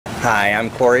Hi, I'm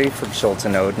Corey from Schultz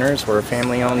Odhner. We're a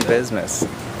family-owned business.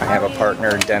 I have a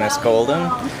partner, Dennis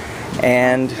Golden,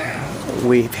 and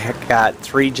we've got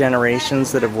 3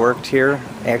 generations that have worked here,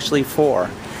 actually 4.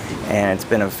 And it's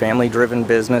been a family-driven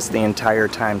business the entire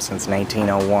time since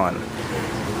 1901.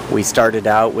 We started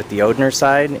out with the Odhner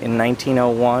side in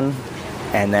 1901,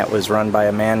 and that was run by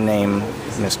a man named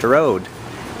Mr. Ode.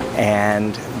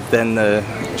 And then the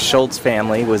Schultz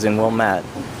family was in Wilmette,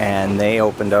 and they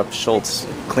opened up Schultz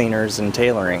Cleaners and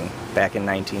Tailoring back in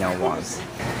 1901.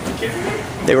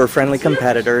 They were friendly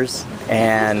competitors,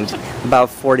 and about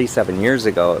 47 years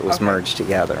ago it was merged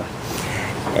together.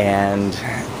 And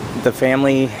the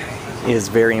family is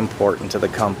very important to the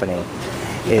company.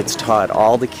 It's taught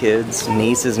all the kids,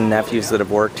 nieces and nephews that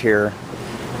have worked here,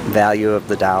 value of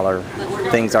the dollar.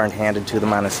 Things aren't handed to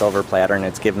them on a silver platter, and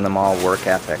it's given them all work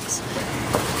ethics.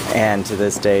 And to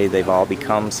this day, they've all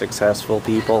become successful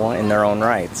people in their own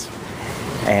rights.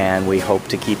 And we hope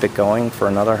to keep it going for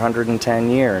another 110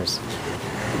 years.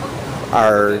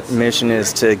 Our mission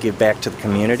is to give back to the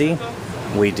community.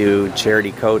 We do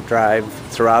charity coat drive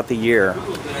throughout the year,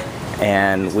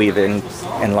 and we've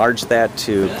enlarged that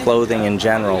to clothing in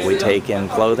general. We take in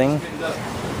clothing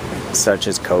such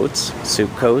as coats, suit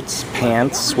coats,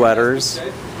 pants, sweaters,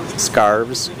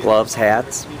 scarves, gloves,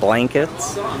 hats,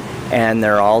 blankets, and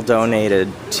they're all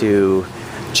donated to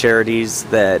charities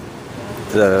that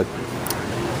the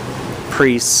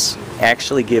priests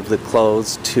actually give the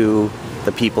clothes to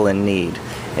the people in need.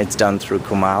 It's done through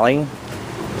Kumali,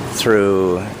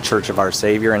 through Church of Our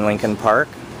Savior in Lincoln Park,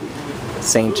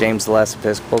 St. James the Less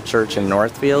Episcopal Church in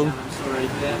Northfield,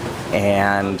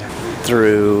 and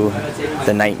through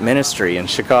the Night Ministry in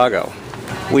Chicago.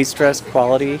 We stress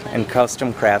quality and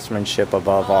custom craftsmanship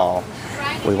above all.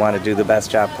 We want to do the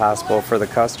best job possible for the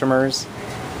customers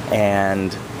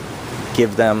and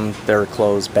give them their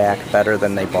clothes back better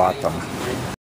than they bought them.